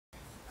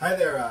Hi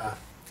there,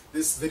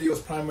 this video is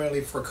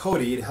primarily for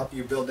Cody to help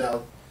you build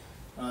out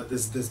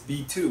this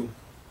B-2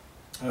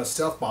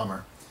 stealth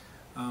bomber.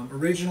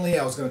 Originally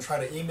I was going to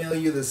try to email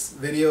you this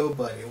video,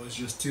 but it was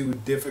just too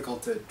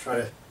difficult to try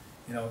to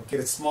get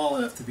it small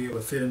enough to be able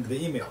to fit into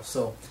the email.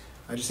 So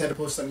I just had to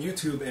post on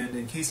YouTube, and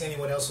in case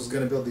anyone else was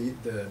going to build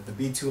the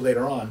B-2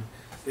 later on,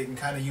 they can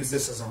kind of use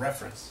this as a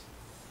reference.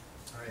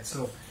 Alright,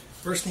 so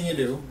first thing you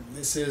do,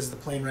 this is the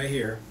plane right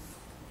here,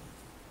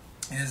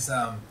 is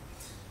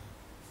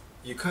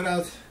you cut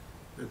out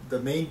the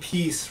main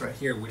piece right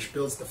here, which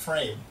builds the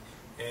frame,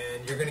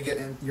 and you're going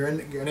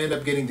to end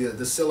up getting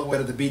the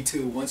silhouette of the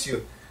B-2 once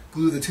you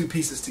glue the two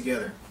pieces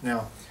together.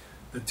 Now,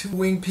 the two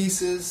wing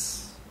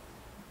pieces,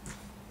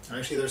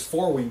 actually there's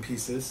four wing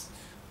pieces.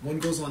 One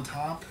goes on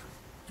top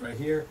right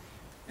here,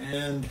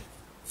 and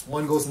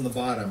one goes on the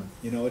bottom.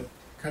 It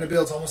kind of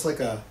builds almost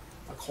like a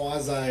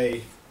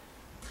quasi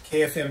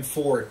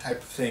KFM4 type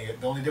of thing.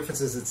 The only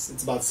difference is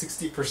it's about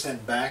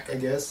 60% back, I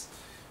guess.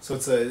 So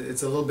it's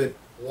a little bit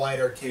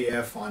wider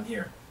KF on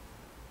here,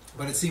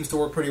 but it seems to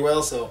work pretty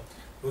well. So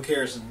who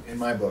cares in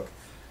my book?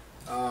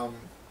 What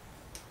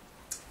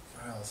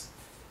else?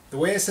 The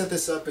way I set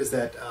this up is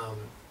that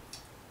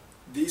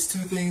these two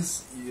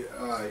things,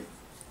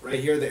 right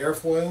here, the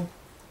airfoil,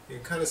 you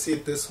can kind of see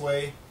it this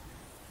way.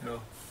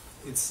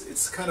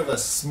 It's kind of a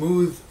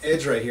smooth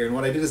edge right here. And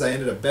what I did is I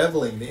ended up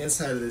beveling the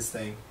inside of this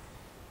thing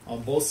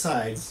on both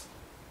sides.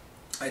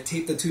 I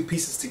taped the two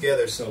pieces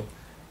together, so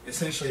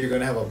essentially you're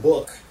going to have a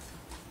book.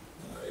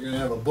 You're going to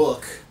have a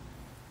book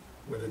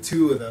with the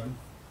two of them,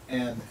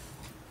 and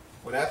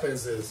what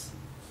happens is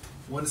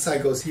one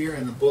side goes here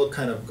and the book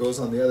kind of goes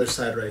on the other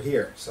side right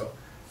here. So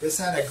this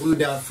side I glued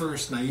down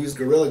first, and I used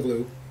Gorilla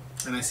Glue,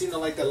 and I seem to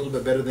like that a little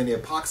bit better than the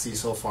epoxy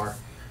so far,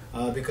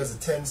 because it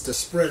tends to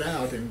spread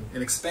out and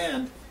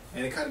expand,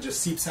 and it kind of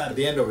just seeps out at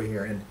the end over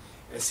here, and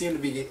I seem to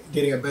be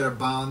getting a better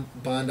bond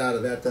out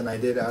of that than I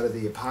did out of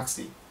the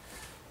epoxy.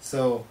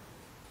 So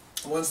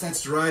once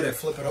that's dried, I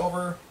flip it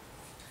over,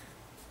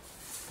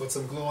 put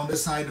some glue on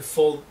this side to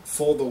fold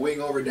the wing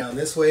over down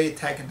this way,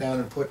 tack it down,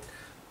 and put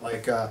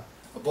like a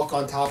book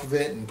on top of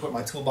it, and put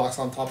my toolbox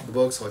on top of the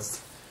book so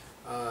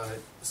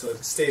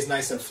it stays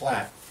nice and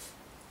flat.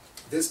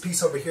 This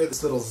piece over here,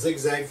 this little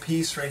zigzag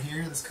piece right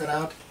here that's cut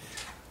out,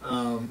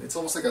 it's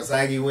almost like a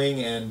zaggy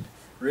wing, and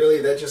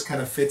really that just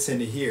kind of fits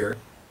into here.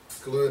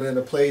 Glue it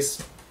into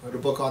place, put a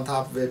book on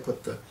top of it,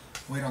 put the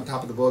weight on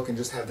top of the book, and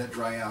just have that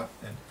dry out.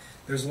 And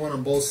there's one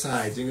on both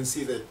sides. You can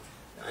see that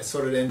I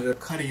sort of ended up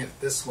cutting it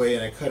this way,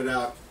 and I cut it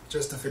out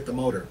just to fit the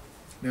motor.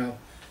 Now,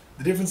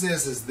 the difference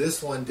is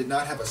this one did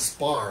not have a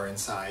spar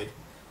inside.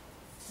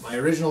 My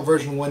original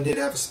version one did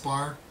have a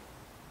spar,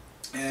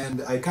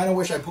 and I kind of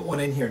wish I put one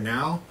in here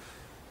now,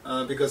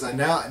 because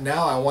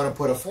now I want to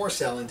put a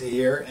 4-cell into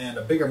here and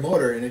a bigger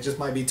motor, and it just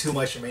might be too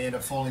much. It may end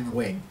up folding the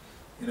wing,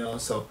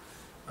 so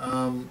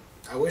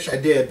I wish I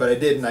did, but I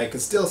didn't. I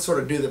could still sort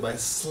of do that by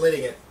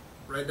slitting it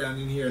right down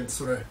in here and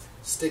sort of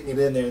sticking it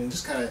in there and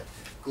just kind of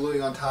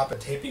gluing on top and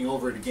taping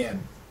over it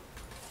again.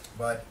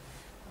 But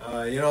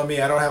you know me,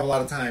 I don't have a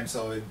lot of time,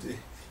 so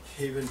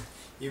even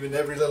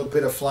every little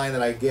bit of flying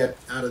that I get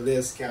out of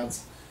this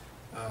counts,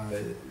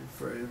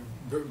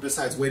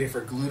 besides waiting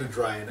for glue to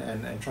dry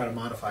and try to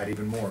modify it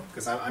even more,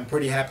 because I'm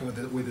pretty happy with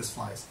the way this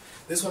flies.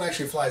 This one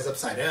actually flies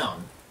upside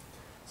down,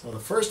 so the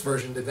first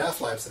version did not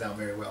fly upside down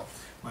very well.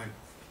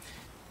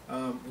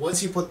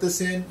 Once you put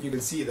this in, you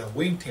can see the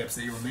wingtips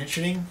that you were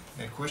mentioning,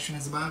 that question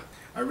is about.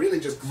 I really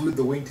just glued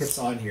the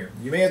wingtips on here.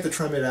 You may have to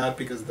trim it out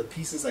because the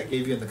pieces I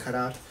gave you in the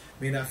cutout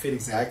may not fit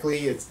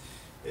exactly. It's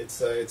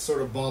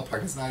sort of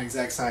ballpark. It's not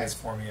exact size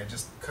for me. I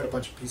just cut a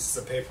bunch of pieces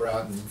of paper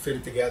out and fit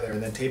it together,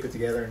 and then tape it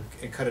together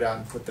and cut it out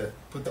and put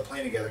the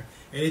plane together.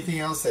 Anything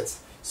else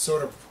that's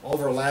sort of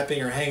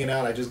overlapping or hanging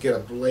out, I just get a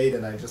blade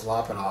and I just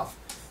lop it off.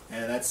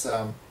 And that's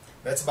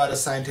about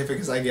as scientific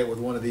as I get with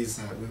one of these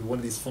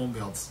foam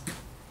builds.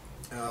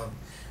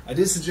 I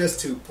did suggest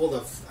to pull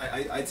the.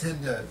 I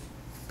tend to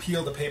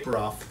peel the paper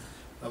off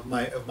of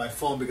my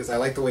foam because I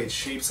like the way it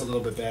shapes a little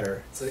bit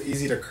better. It's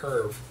easy to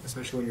curve,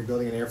 especially when you're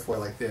building an airfoil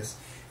like this.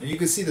 And you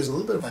can see there's a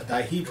little bit of a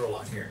dihedral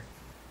on here.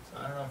 So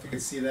I don't know if you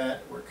can see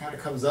that, where it kind of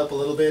comes up a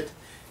little bit.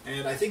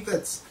 And I think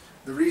that's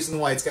the reason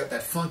why it's got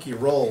that funky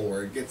roll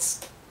where it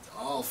gets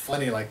all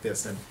funny like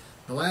this. And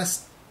the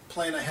last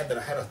plane I had that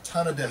I had a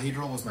ton of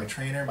dihedral was my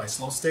trainer, my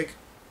slow stick.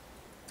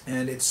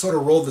 And it sort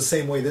of rolled the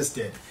same way this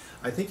did.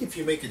 I think if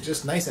you make it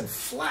just nice and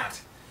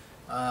flat,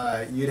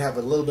 you'd have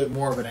a little bit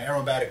more of an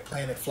aerobatic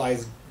plane that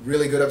flies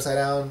really good upside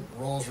down,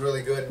 rolls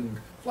really good, and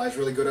flies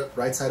really good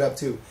right side up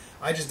too.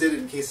 I just did it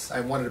in case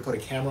I wanted to put a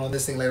camera on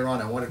this thing later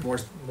on. I wanted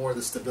more of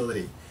the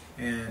stability,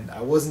 and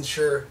I wasn't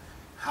sure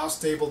how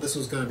stable this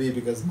was going to be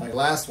because my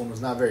last one was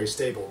not very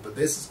stable, but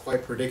this is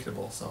quite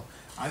predictable. So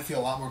I feel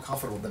a lot more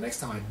comfortable the next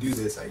time I do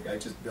this. I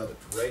just build it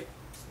right.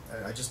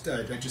 I just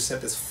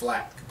set this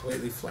flat,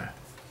 completely flat.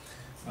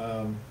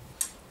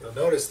 You'll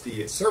notice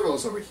the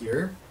servos over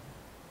here.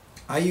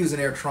 I use an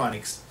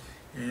Airtronics,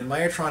 and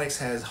my Airtronics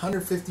has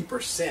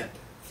 150%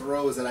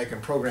 throws that I can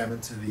program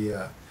into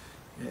the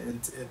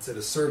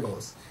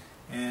servos.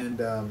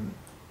 And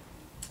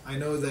I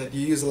know that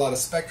you use a lot of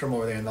spectrum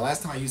over there, and the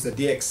last time I used the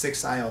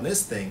DX6i on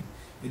this thing,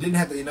 it didn't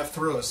have enough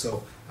throws,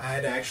 so I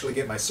had to actually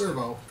get my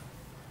servo,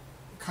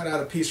 cut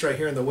out a piece right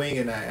here in the wing,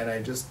 and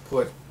I just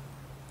put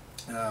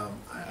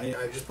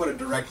I just put a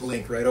direct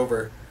link right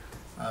over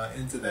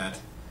into that.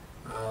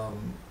 Let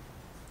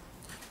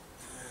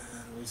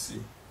me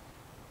see.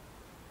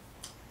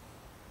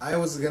 I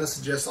was going to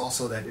suggest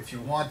also that if you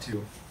want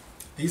to,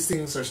 these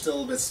things are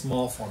still a bit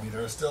small for me.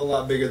 They're still a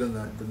lot bigger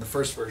than the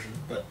first version,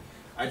 but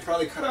I'd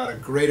probably cut out a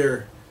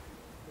greater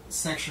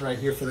section right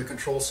here for the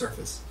control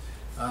surface.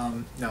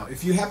 Now,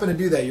 if you happen to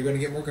do that, you're going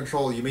to get more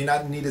control. You may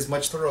not need as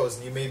much throws,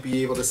 and you may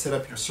be able to set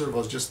up your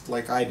servos just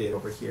like I did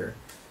over here,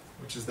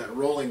 which is that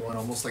rolling one,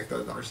 almost like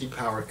the RC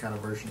powered kind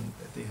of version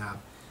that they have.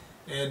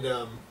 And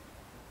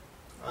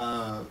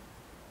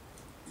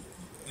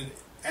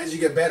as you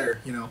get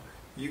better,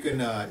 you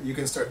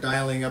can start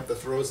dialing up the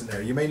throws in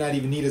there. You may not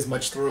even need as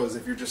much throws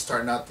if you're just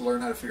starting out to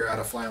learn how to figure out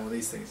how to fly one of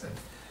these things. And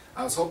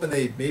I was hoping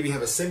they maybe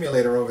have a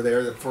simulator over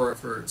there that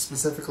for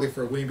specifically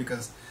for a wing,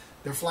 because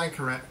their flying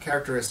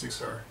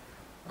characteristics are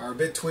a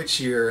bit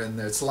twitchier, and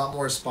it's a lot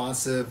more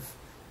responsive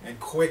and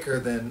quicker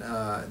than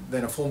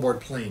a full board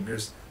plane.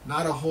 There's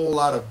not a whole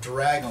lot of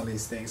drag on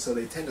these things, so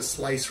they tend to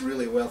slice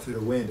really well through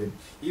the wind. And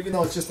even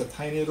though it's just a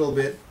tiny little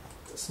bit,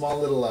 small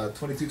little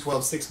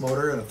 2212-6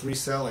 motor and a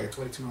 3-cell, like a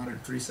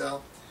 2200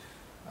 3-cell,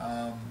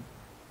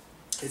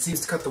 it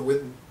seems to cut the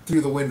wind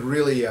through the wind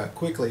really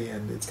quickly,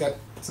 and it's got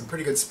some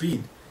pretty good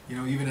speed,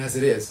 even as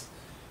it is.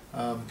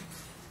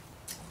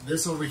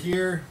 This over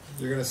here,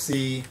 you're going to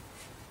see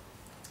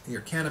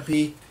your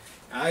canopy.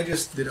 I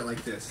just did it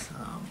like this.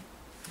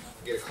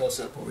 Get a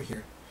close-up over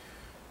here.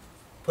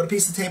 Put a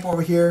piece of tape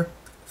over here,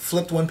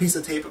 flipped one piece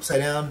of tape upside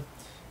down,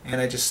 and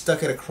I just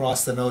stuck it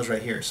across the nose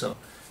right here. So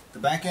the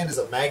back end is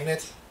a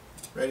magnet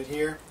right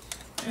here,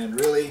 and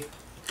really,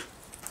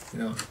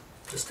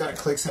 just kind of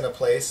clicks into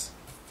place.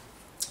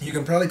 You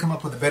can probably come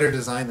up with a better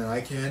design than I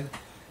can,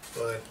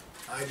 but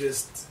I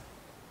just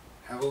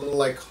have a little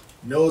like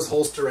nose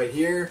holster right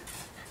here.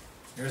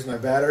 Here's my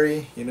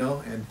battery,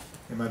 and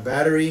in my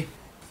battery,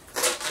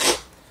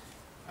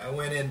 I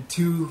went in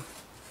two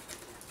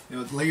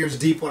layers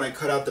deep when I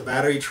cut out the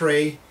battery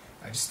tray.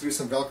 I just threw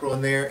some Velcro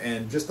in there,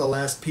 and just the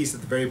last piece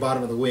at the very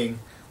bottom of the wing,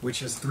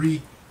 which is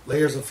 3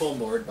 layers of foam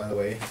board, by the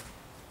way,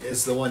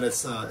 is the one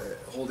that's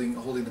holding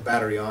the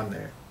battery on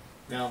there.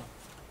 Now,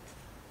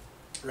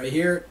 right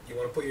here, you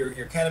want to put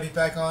your canopy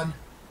back on.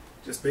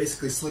 Just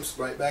basically slips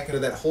right back into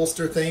that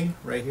holster thing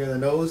right here in the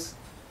nose,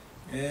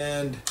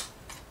 and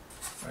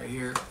right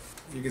here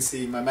you can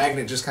see my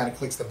magnet just kind of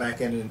clicks the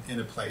back end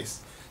into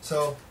place.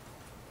 So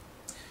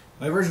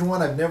my version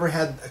 1, I've never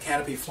had a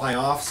canopy fly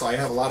off, so I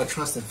have a lot of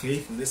trust and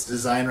faith in this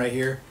design right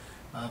here.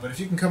 But if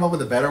you can come up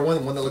with a better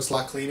one that looks a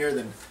lot cleaner,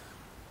 then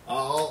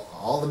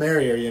all the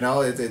merrier.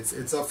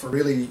 It's up for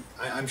really.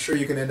 I'm sure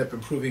you can end up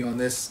improving on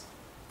this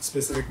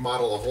specific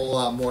model a whole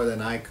lot more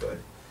than I could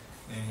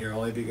in here,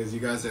 only because you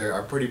guys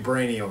are pretty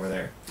brainy over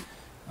there.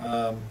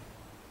 And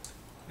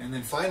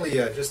then finally,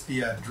 just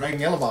the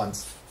dragging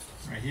elevons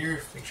right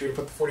here. Make sure you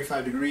put the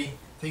 45-degree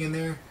thing in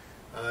there.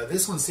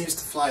 This one seems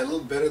to fly a little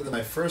better than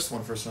my first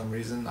one for some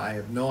reason. I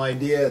have no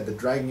idea. The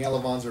dragging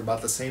elevons are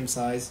about the same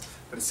size,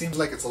 but it seems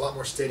like it's a lot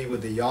more steady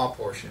with the yaw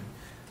portion.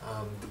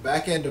 The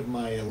back end of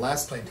my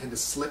last plane tended to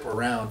slip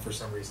around for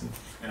some reason,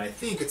 and I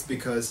think it's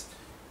because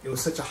it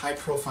was such a high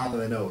profile in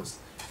the nose.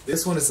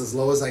 This one is as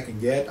low as I can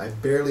get. I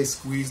barely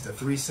squeezed a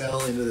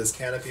 3-cell into this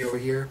canopy over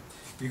here.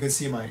 You can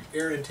see my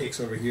air intakes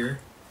over here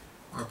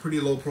are pretty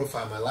low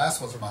profile. My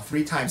last ones were about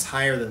 3 times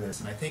higher than this,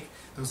 and I think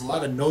there was a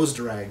lot of nose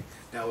drag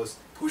that was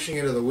pushing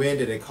into the wind,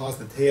 and it caused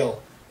the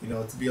tail,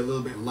 to be a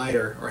little bit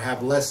lighter or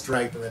have less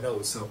drag than the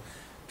nose. So,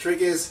 trick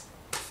is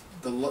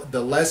the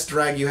less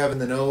drag you have in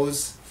the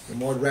nose, the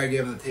more drag you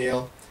have in the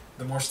tail,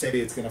 the more steady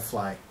it's going to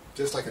fly,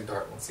 just like a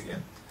dart once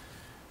again.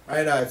 All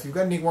right, if you've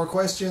got any more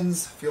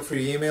questions, feel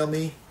free to email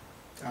me.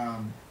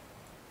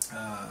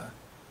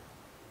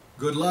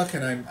 Good luck,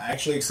 and I'm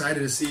actually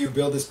excited to see you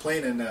build this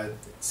plane and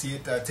see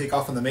it take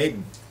off on the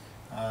maiden.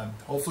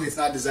 Hopefully it's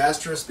not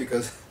disastrous,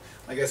 because,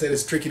 like I said,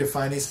 it's tricky to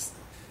find these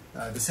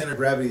the center of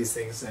gravity of these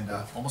things, and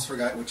almost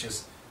forgot, which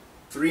is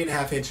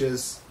 3.5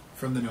 inches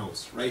from the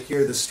nose. Right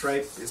here, the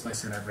stripe is my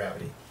center of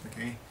gravity.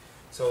 Okay,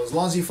 so as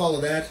long as you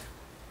follow that,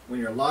 when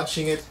you're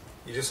launching it,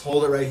 you just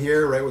hold it right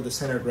here, right where the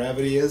center of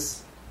gravity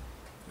is.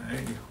 All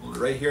right, you hold it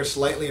right here,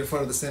 slightly in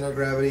front of the center of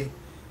gravity,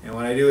 and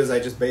what I do is I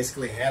just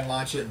basically hand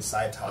launch it and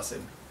side toss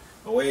it.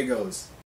 Away it goes.